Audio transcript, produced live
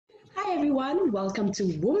Hi everyone, welcome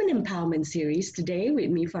to Women Empowerment Series. Today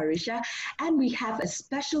with me, Farisha, and we have a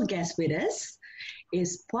special guest with us,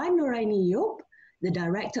 is Puan Nooraini Youp, the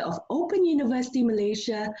Director of Open University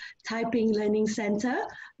Malaysia Typing Learning Centre,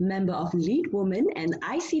 member of Lead Women and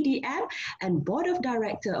ICDM, and Board of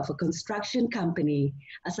Director of a construction company.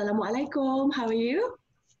 Assalamualaikum, how are you?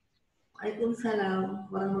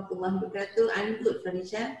 Waalaikumsalam warahmatullahi wabarakatuh. I'm good,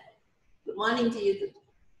 Farisha. Good morning to you too.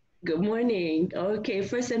 Good morning. Okay,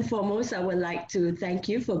 first and foremost, I would like to thank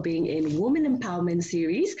you for being in Women Empowerment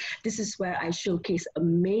Series. This is where I showcase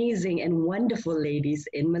amazing and wonderful ladies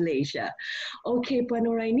in Malaysia. Okay, Puan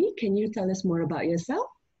Nooraini, can you tell us more about yourself?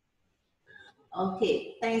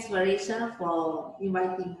 Okay, thanks Farisha for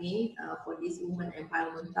inviting me for this Women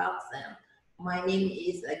Empowerment Talks. My name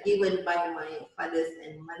is given by my fathers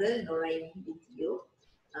and mother, Nooraini Youp.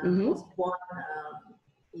 I was born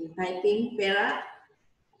in Taiping, Perak.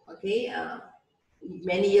 Okay,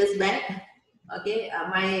 many years back. Okay,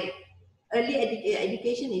 my early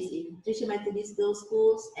education is in Christian Methodist Girls'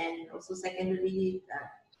 Schools and also secondary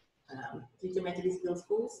Christian Methodist Girls'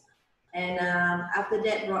 Schools. And after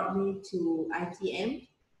that brought me to ITM,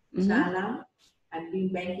 Shalam. I'm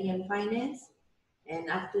doing banking and finance. And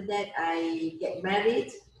after that, I get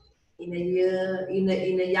married in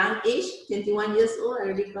a young age, 21 years old.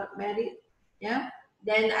 I already got married. Yeah.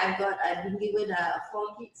 Then I've been given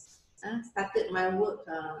 4 kids. Started my work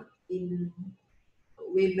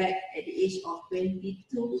way back at the age of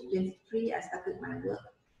 22, 23. I started my work,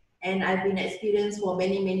 and I've been experienced for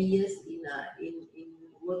many years in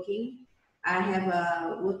working. I have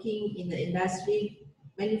working in the industry,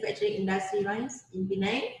 manufacturing industry lines in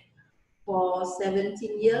Penang for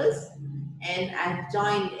 17 years, and I've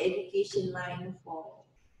joined education line for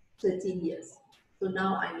 13 years. So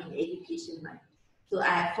now I'm in education line. So I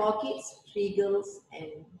have 4 kids, 3 girls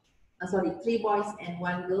and 3 boys and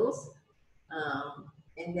 1 girl.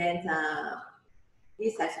 And then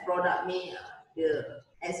this has brought up me the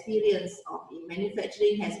experience of in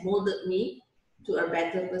manufacturing has molded me to a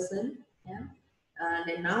better person. Yeah.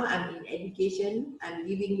 Then now I'm in education. I'm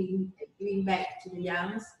giving back to the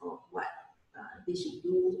youngs of what they should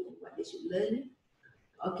do and what they should learn.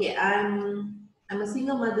 Okay, I'm a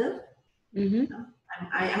single mother.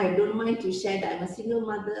 I don't mind to share that I'm a single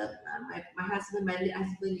mother. My husband, my late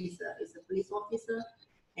husband is a police officer,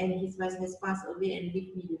 and his wife has passed away and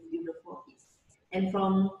left me with beautiful kids. And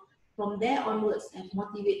from there onwards, it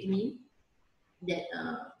motivated me that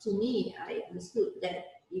to me, I understood that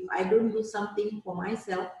if I don't do something for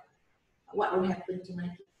myself, what will happen to my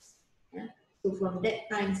kids? Yeah. So from that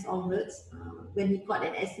time onwards, when he got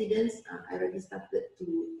an accident, I already started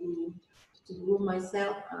to groom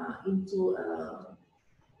myself into.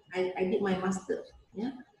 I did my master.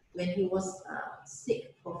 Yeah. When he was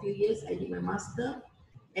sick for a few years, I did my master,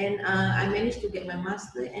 and I managed to get my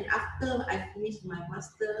master. And after I finished my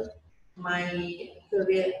master, my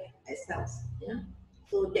career excels. Yeah.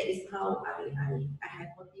 So that is how I have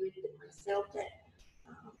motivated myself that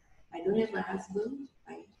I don't have a husband,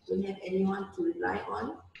 I don't have anyone to rely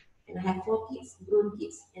on, and I have 4 kids, grown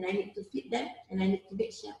kids, and I need to feed them, and I need to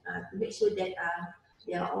make sure that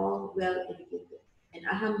they are all well educated. And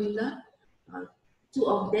Alhamdulillah, 2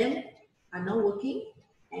 of them are now working,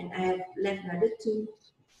 and I have left another 2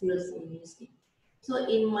 still in university. So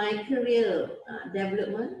in my career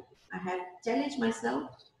development, I have challenged myself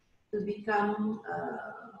to become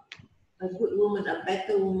a good woman, a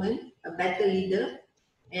better leader.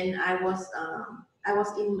 And I was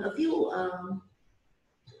in a few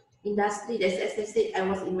industry. As I said, I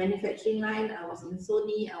was in manufacturing line, I was in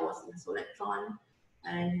Sony, I was in Solectron,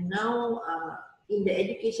 and now in the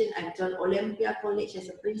education, I've joined Olympia College as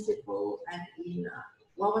a principal. I'm in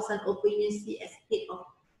Wawasan Open University as head of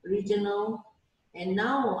regional, and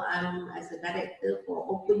now I'm as a director for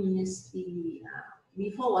Open University.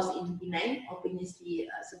 Before was in Penang, Open University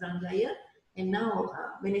Seberang Jaya, and now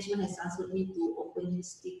management has transferred me to Open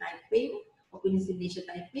University Taiping, Open University Malaysia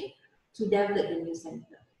Taiping, to develop the new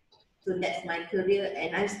center. So that's my career,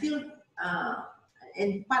 and I'm still,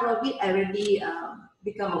 and part of it, I already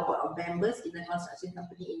become a board of members in a construction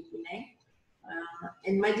company in Penang.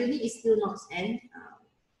 And my journey is still not end.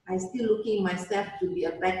 I'm still looking myself to be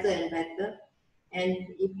a better and better. And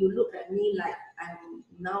if you look at me like I'm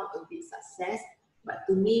now a big success, but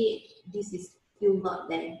to me, this is still not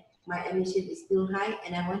there. My ambition is still high,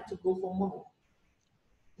 and I want to go for more.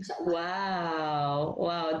 InsyaAllah. Wow,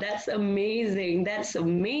 wow, that's amazing. That's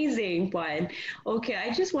amazing, Puan. Okay,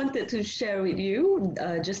 I just wanted to share with you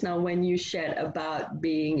just now when you shared about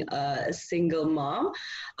being a single mom.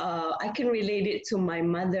 I can relate it to my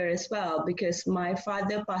mother as well because my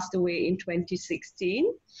father passed away in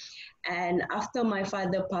 2016. And after my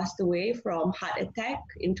father passed away from heart attack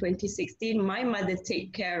in 2016, my mother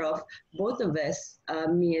take care of both of us,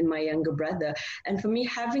 me and my younger brother. And for me,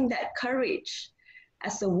 having that courage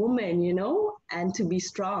as a woman, you know, and to be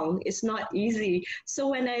strong, it's not easy. So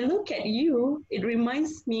when I look at you, it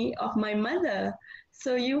reminds me of my mother.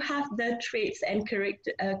 So you have the traits and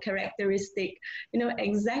characteristic, you know,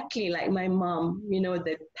 exactly like my mom, you know,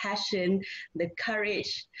 the passion, the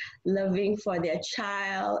courage, loving for their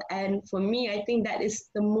child. And for me, I think that is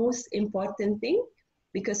the most important thing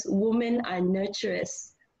because women are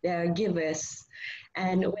nurturers, they're givers.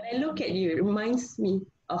 And when I look at you, it reminds me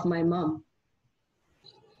of my mom.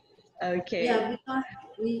 Okay. Yeah, because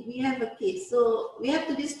we have a kid, so we have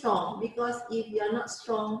to be strong because if you are not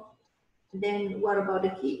strong, then what about the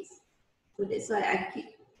kids? So that's why I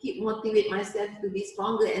keep motivate myself to be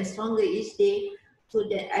stronger and stronger each day so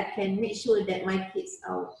that I can make sure that my kids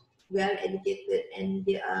are well educated and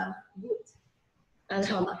they are good.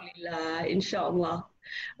 Inshallah. Alhamdulillah, inshallah.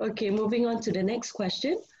 Okay, moving on to the next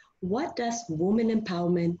question. What does woman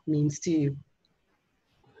empowerment means to you?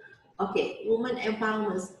 Okay, woman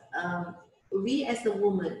empowerment. We as a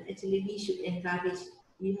woman, actually, we should encourage.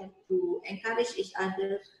 We have to encourage each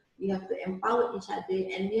other. We have to empower each other,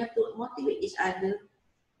 and we have to motivate each other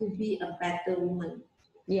to be a better woman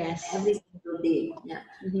Yes. every single day. Yeah.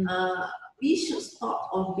 Mhm. Uh, we should stop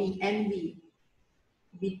of being envy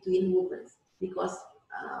between women because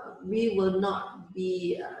we will not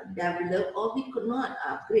be developed or we could not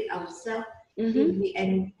upgrade ourselves if Mhm. we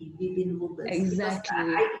envy between women because Exactly.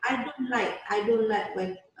 I don't like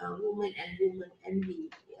when women and women envy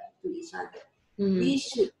to each other. Mhm. We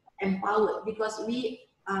should empower because we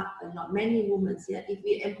are not many women here. If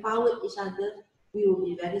we empower each other, we will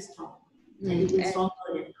be very strong and Mm. even And stronger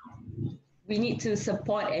than now. we need to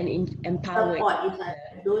support and empower each Support each other.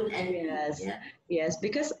 other, don't envy. Yes, Yeah. yes,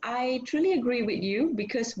 because I truly agree with you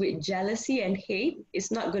because with jealousy and hate,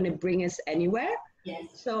 it's not going to bring us anywhere. Yes.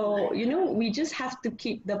 So, Right. you know, we just have to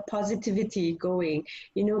keep the positivity going,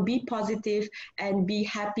 you know, be positive and be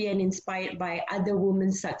happy and inspired by other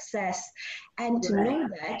women's success. And to Right. know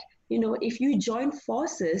that, you know, if you join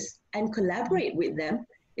forces and collaborate with them,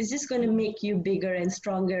 it's just going to make you bigger and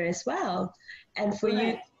stronger as well. And for you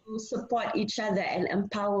Correct. to support each other and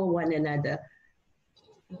empower one another.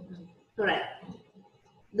 Mhm. Correct.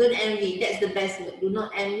 Don't envy. That's the best word. Do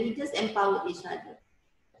not envy. Just empower each other.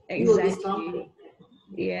 You will be stronger. Exactly.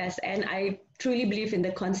 Yes, and I truly believe in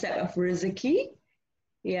the concept of rizki.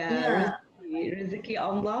 Yeah, Yeah. rizki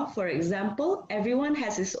Allah, for example, everyone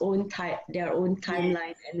has his own their own Yes.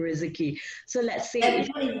 timeline and rizki. So let's say if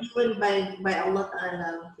Everyone is given by Allah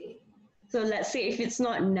Ta'ala. Okay. if it's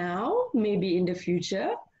not now, maybe in the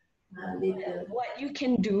future, Later. what you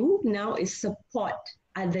can do now is support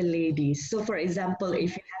other ladies. So, for example,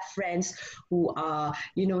 if you have friends who are,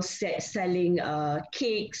 you know, selling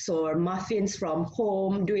cakes or muffins from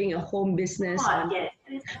home, doing a home business Support. on Yes.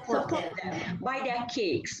 Please support support them. them, buy their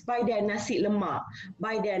cakes, buy their nasi lemak,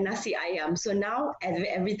 buy their nasi ayam. So now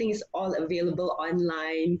everything is all available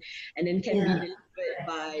online and then can be Yeah. delivered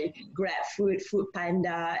by Grab Food, Food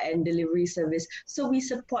Panda, and delivery service. So we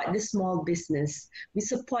support the small business. We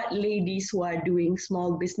support ladies who are doing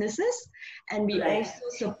small businesses, and we Right. also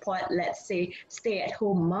support, let's say,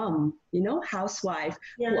 stay-at-home mom, you know, housewife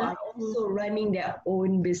who Yeah. are also running their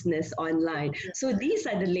own business online. Yeah. So these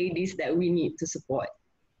are the ladies that we need to support.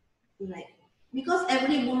 Right. Because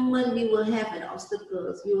every woman we will have an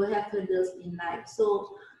obstacles, we will have hurdles in life.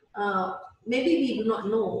 So maybe we do not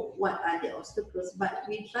know what are the obstacles, but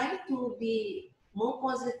we try to be more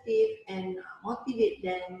positive and motivate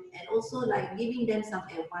them, and also like giving them some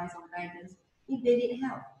advice or guidance if they need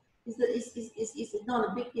help. It's not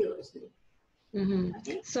a big deal actually. Mhm.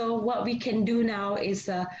 Okay. So what we can do now is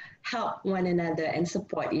help one another and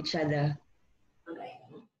support each other. All right.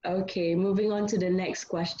 Okay, moving on to the next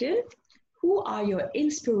question. Who are your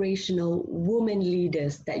inspirational women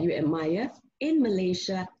leaders that you admire in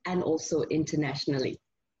Malaysia and also internationally?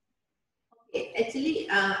 Okay, actually,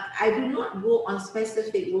 I do not go on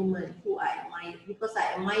specific women who I admire because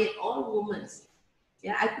I admire all women.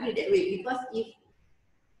 Yeah, I put it that way because if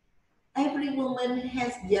every woman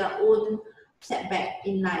has their own setback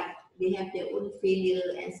in life, they have their own failure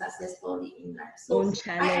and success story in life. Own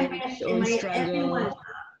So I challenge, own admire everyone. struggle.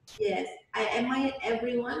 Yes, I admire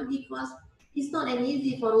everyone because it's not an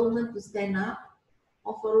easy for a woman to stand up.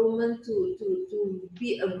 of a woman to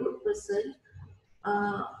be a good person,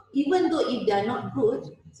 even though if they are not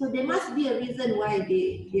good, so there must be a reason why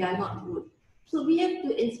they are not good. So we have to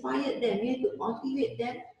inspire them, we have to motivate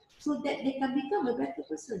them so that they can become a better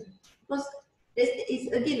person. Because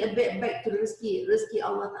it's again a bit back to rezeki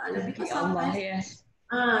Allah Ta'ala. Allah, yes.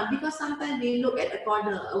 Because sometimes we look at a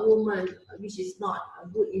corner, a woman which is not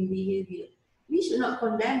good in behavior. We should not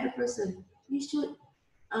condemn the person. We should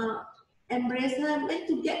uh, embrace her and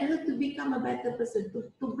to get her to become a better person,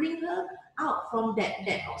 to bring her out from that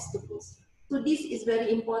obstacles. So this is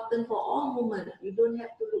very important for all women. You don't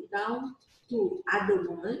have to look down to other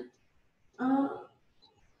women.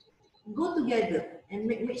 Go together and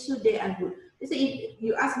make sure they are good. Let's say if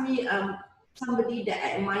you ask me somebody that I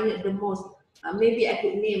admired the most, maybe I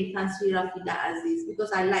could name Tan Sri Rafida Aziz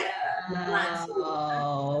because I like the plants.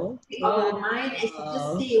 Take out her mind and she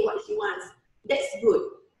just say what she wants. That's good.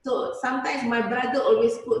 So sometimes my brother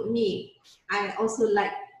always quote me. I also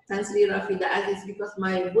like Tan Sri Rafida Aziz because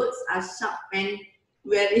my words are sharp and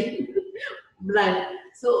very blunt.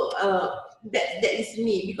 So that is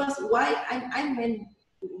me. Because why I meant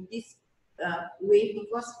this way,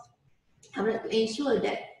 because I want to ensure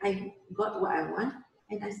that I got what I want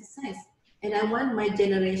and I exercise. And I want my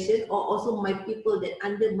generation or also my people that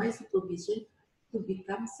under my supervision to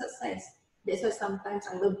become success. That's why sometimes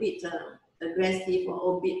I'm a bit aggressive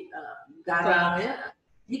or a bit garang, yeah?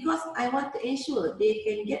 Because I want to ensure they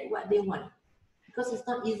can get what they want. Because it's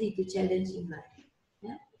not easy to challenge in life.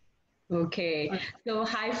 Yeah? Okay, so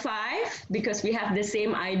high five because we have the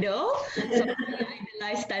same idol. So I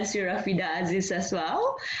idolize Tan Sri Rafida Aziz as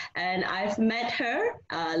well, and I've met her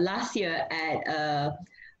last year at a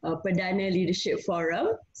Perdana Leadership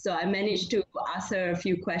Forum. So I managed to ask her a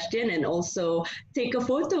few questions and also take a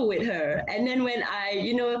photo with her. And then when I,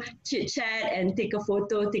 chit chat and take a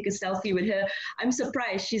photo, take a selfie with her, I'm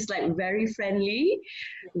surprised. She's like very friendly,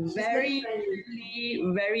 very friendly,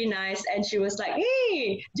 very nice. And she was like,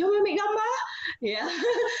 "Hey, jom ambil gambar." Yeah.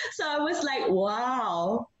 So I was like,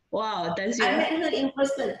 wow. Wow, Tan Sri I met Rafida. her in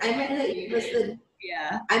person.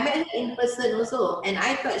 Yeah. I met her in person also, and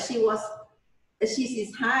I thought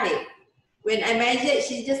she's high. When I measured,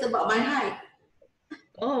 she's just about my height.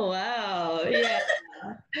 Oh, wow. Yeah.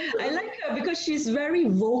 I like her because she's very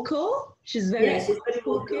vocal. She's very Yeah, she's very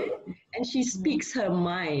outspoken vocal. and she speaks her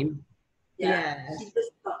mind. Yeah, Yes. she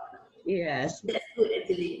just talk. Yes. That's good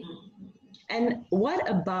actually. And what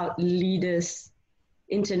about leaders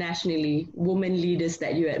internationally, women leaders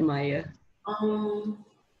that you admire? Um,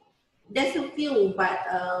 there's a few, but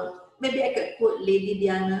maybe I could put Lady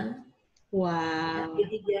Diana. Yeah, Wow.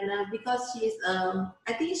 Lady Diana, because she's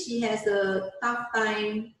I think she has a tough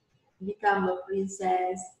time become a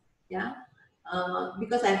princess. Yeah,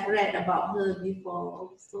 because I've read about her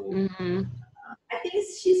before. So Mm-hmm. I think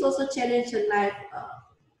she's also challenged her life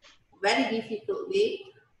very difficult way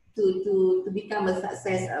to become a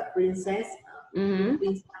success princess, Mm-hmm.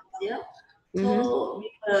 princess. Yeah. Mm-hmm. So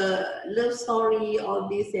with a love story, all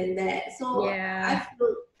this and that. So Yeah.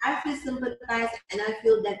 I feel sympathized and I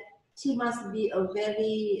feel that she must be a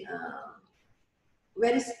very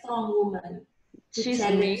very strong woman to She's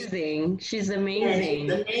challenge. amazing. She's Yeah, she's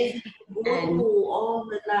amazing. amazing to go And through all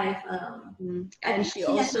her life. I and think she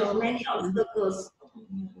she has also many obstacles.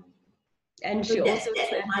 and So she also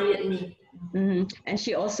that admired me. And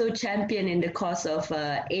she also championed in the cause of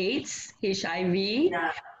AIDS, HIV,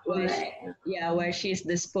 Yeah, where she, correct. where she's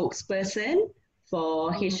the spokesperson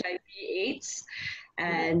for HIV/AIDS,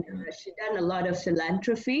 and she done a lot of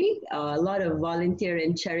philanthropy, a lot of volunteer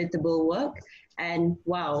and charitable work, and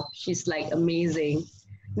wow, she's like amazing,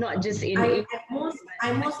 not just in I, AIDS,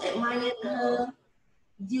 I most admired her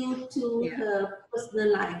due to yeah. her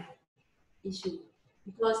personal life issue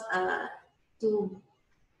because to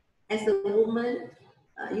as a woman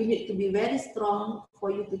you need to be very strong for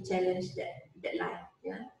you to challenge that life,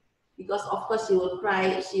 yeah, because of course she will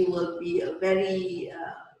cry, she will be very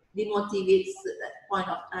demotivated at that point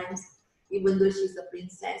of times even though she's a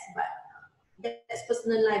princess, but that's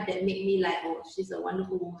personal life that made me like, oh, she's a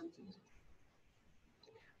wonderful woman to me.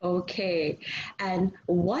 Okay, and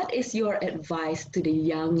what is your advice to the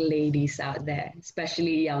young ladies out there,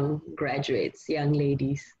 especially young graduates, young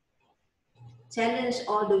ladies? Challenge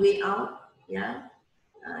all the way out, yeah.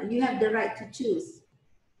 You have the right to choose.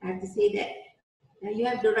 I have to say that. You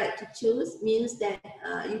have the right to choose means that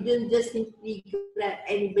you don't just simply grab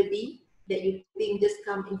anybody that you think just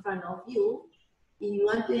come in front of you. If you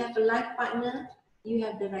want to have a life partner, you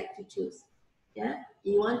have the right to choose. Yeah.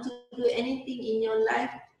 You want to do anything in your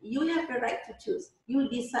life, you have the right to choose. You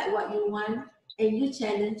decide what you want and you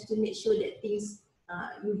challenge to make sure that things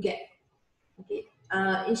you get. Okay.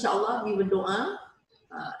 inshallah, we will doa,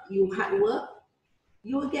 you hard work,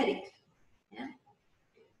 you will get it. Yeah,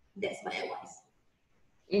 that's my advice.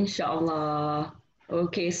 Inshallah.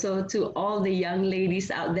 Okay, so to all the young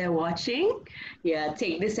ladies out there watching, yeah,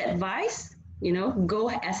 take this advice, go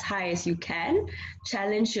as high as you can,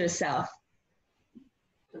 challenge yourself.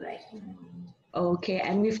 Right. Okay,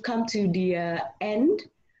 and we've come to the end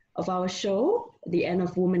of our show, the end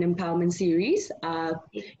of Women Empowerment Series.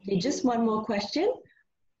 Okay, just one more question.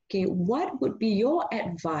 Okay, what would be your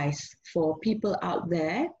advice for people out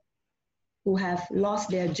there who have lost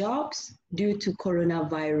their jobs due to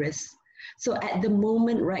coronavirus? So at the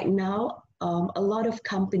moment right now, a lot of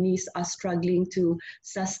companies are struggling to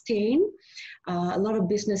sustain. A lot of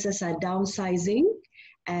businesses are downsizing,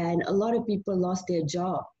 and a lot of people lost their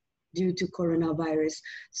job due to coronavirus.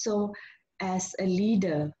 So as a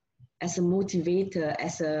leader, as a motivator,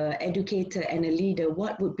 as an educator and a leader,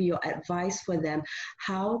 what would be your advice for them?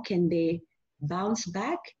 How can they bounce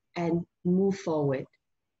back and move forward?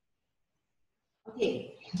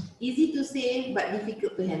 Okay, easy to say but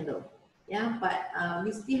difficult to handle. Yeah, but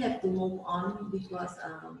we still have to move on because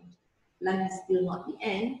life is still not the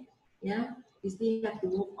end. Yeah, we still have to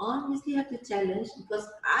move on. We still have to challenge because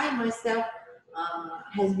I myself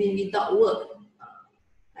has been without work.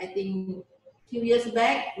 I think few years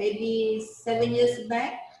back, maybe 7 years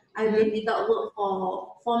back, I've been without work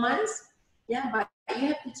for 4 months. Yeah, but you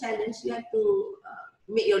have to challenge. You have to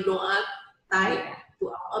make your doa tight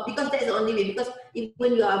to because that's the only way. Because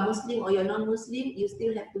even you are Muslim or you're non-Muslim, you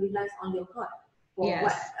still have to rely on your God for Yes.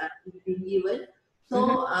 what you've been given.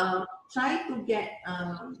 So try to get,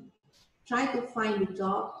 try to find a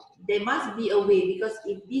job. There must be a way because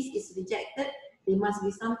if this is rejected, there must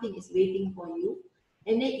be something is waiting for you.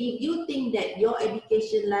 And then if you think that your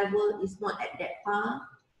education level is not at that par,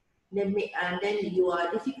 then you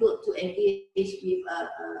are difficult to engage with a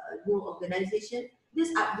new organization.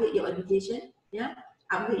 Just upgrade your education, yeah.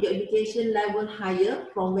 Upgrade your education level higher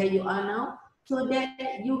from where you are now, so that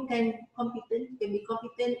you can be competent, and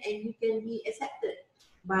you can be accepted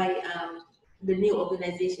by the new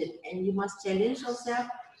organization. And you must challenge yourself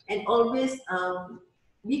and always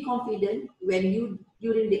be confident when you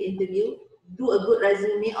during the interview. Do a good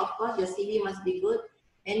resume, of course. Your CV must be good,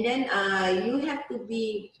 and then you have to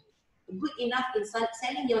be good enough in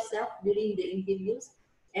selling yourself during the interviews,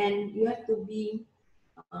 and you have to be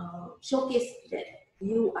showcase that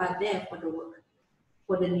you are there for the work,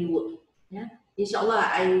 for the new work. Yeah,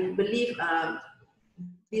 inshallah, I believe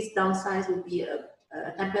this downsize will be a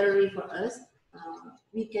temporary for us.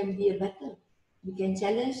 We can be a better, we can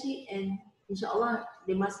challenge it, and inshallah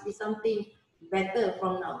there must be something better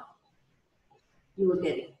from now. You will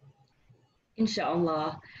get it.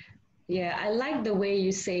 Inshallah. Yeah, I like the way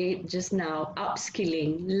you say just now,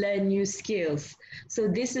 upskilling, learn new skills. So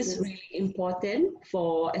this is really important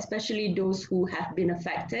for especially those who have been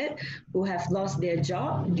affected, who have lost their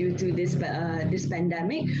job due to this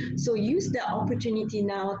pandemic. So use the opportunity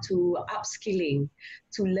now to upskilling,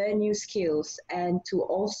 to learn new skills, and to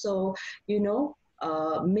also,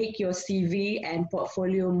 make your CV and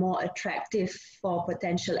portfolio more attractive for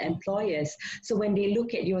potential employers. So when they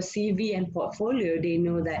look at your CV and portfolio, they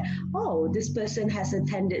know that, oh, this person has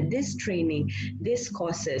attended this training, this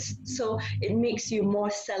courses. So it makes you more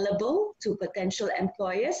sellable to potential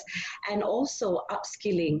employers, and also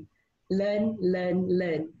upskilling. Learn,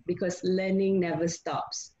 because learning never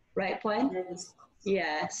stops. Right, Puan?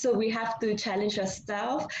 Yeah, so we have to challenge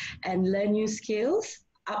ourselves and learn new skills,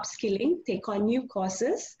 upskilling, take on new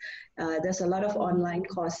courses. There's a lot of online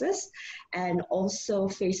courses, and also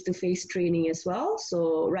face-to-face training as well.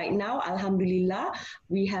 So right now, Alhamdulillah,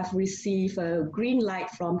 we have received a green light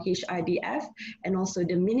from HRDF and also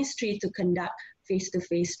the ministry to conduct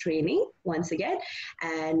face-to-face training once again.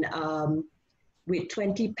 And with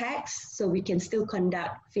 20 packs, so we can still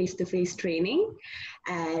conduct face-to-face training,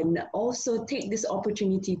 and also take this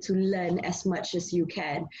opportunity to learn as much as you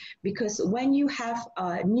can. Because when you have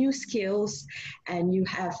new skills and you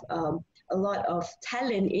have a lot of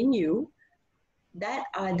talent in you, that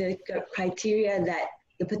are the criteria that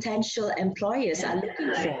the potential employers are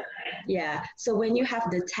looking for. Yeah, so when you have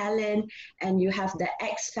the talent and you have the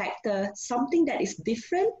X factor, something that is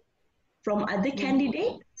different from other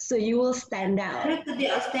candidates, so you will stand out. You have to be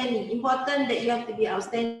outstanding. Important that you have to be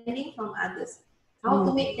outstanding from others. How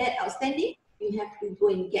to make that outstanding? You have to go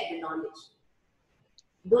and get the knowledge.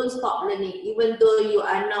 Don't stop learning. Even though you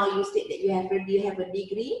are now, you said that you have a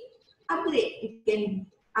degree, upgrade. You can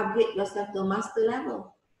upgrade yourself to a master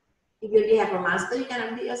level. If you already have a master, you can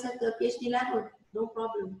upgrade yourself to a PhD level. No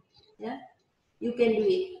problem. Yeah, you can do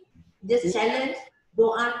it. Just challenge.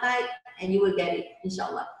 doa tight, and you will get it,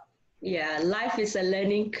 inshallah. Yeah, life is a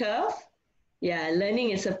learning curve. Yeah,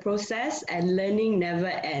 learning is a process and learning never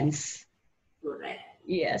ends. Correct.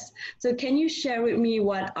 Yes. So can you share with me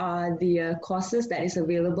what are the courses that is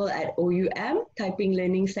available at OUM, Typing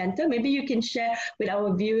Learning Center? Maybe you can share with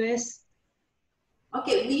our viewers.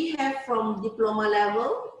 Okay, we have from diploma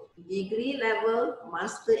level, degree level,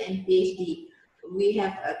 master and PhD. We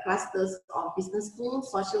have clusters of business school,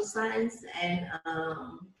 social science, and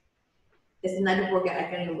there's another program I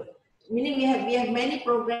can't remember. Meaning we have many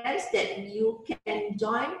programs that you can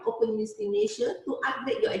join Open University Malaysia to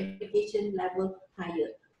upgrade your education level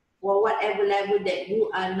higher. For whatever level that you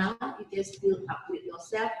are now, you can still upgrade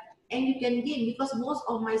yourself, and you can gain, because most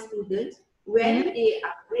of my students, when they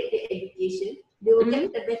upgrade their education, they will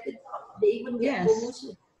get a better job. They even get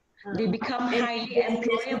promotion. They become highly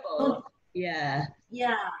employable. Yeah.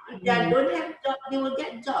 Yeah, if they don't have job, they will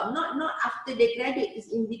get job. Not after they graduate. It's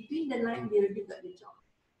in between the line they already got the job.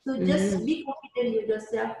 So just be confident with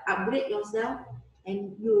yourself, upgrade yourself,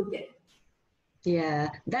 and you will get. Yeah,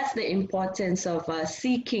 that's the importance of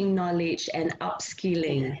seeking knowledge and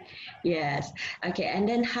upskilling. Yes. Okay, and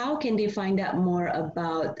then how can they find out more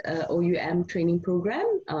about OUM training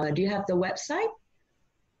program? Do you have the website?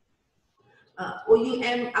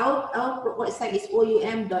 OUM, our website is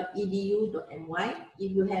oum.edu.my.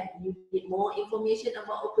 If you need more information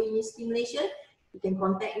about Open University Malaysia, you can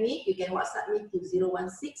contact me. You can WhatsApp me to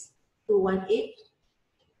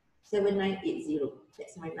 016-218-7980.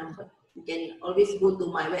 That's my number. You can always go to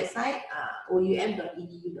my website,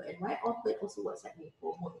 oum.edu.my, or you can also WhatsApp me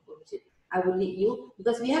for more information. I will lead you,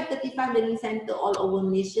 because we have 35 learning centers all over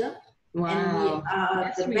Malaysia. Wow. And we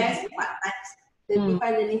are the best part-time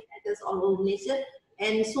 35 learning centers all over Malaysia,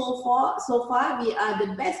 and so far we are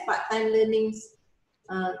the best part-time learning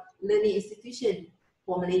institution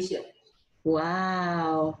for Malaysia.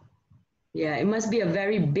 Wow. Yeah, it must be a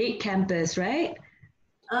very big campus, right?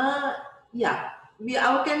 Yeah.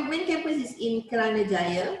 Our main campus is in Kelana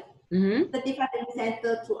Jaya, 35 learning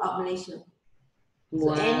centers throughout Malaysia.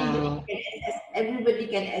 So everybody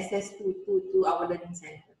can access to our learning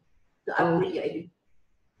center to upgrade your education.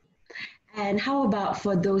 And how about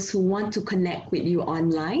for those who want to connect with you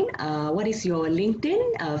online? What is your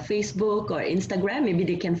LinkedIn, Facebook, or Instagram? Maybe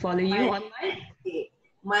they can follow you online. Okay.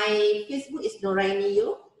 My Facebook is Nooraini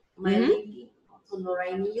Youp. My LinkedIn also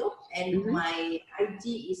Nooraini Youp, and my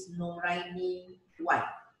IG is Nooraini Y.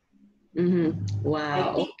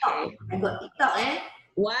 Wow. Okay. I got TikTok,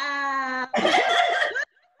 Wow.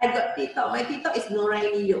 I got TikTok. My TikTok is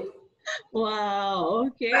Nooraini Youp. Wow,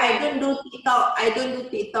 okay. But I don't do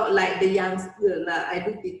TikTok like the youngster. I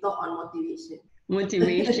do TikTok on motivation.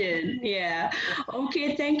 Motivation, yeah.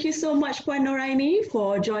 Okay, thank you so much, Puan Nooraini,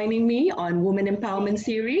 for joining me on Women Empowerment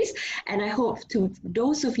Series. And I hope to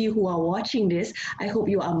those of you who are watching this, I hope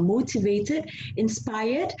you are motivated,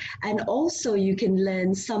 inspired, and also you can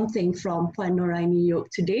learn something from Puan Nooraini Youp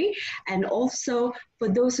today. And also, for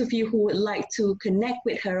those of you who would like to connect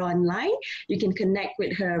with her online, you can connect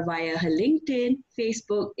with her via her LinkedIn,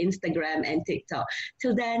 Facebook, Instagram, and TikTok.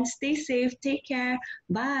 Till then, stay safe, take care,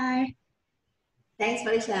 bye. Thanks,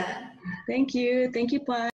 Marisha. Thank you. Thank you, Puan.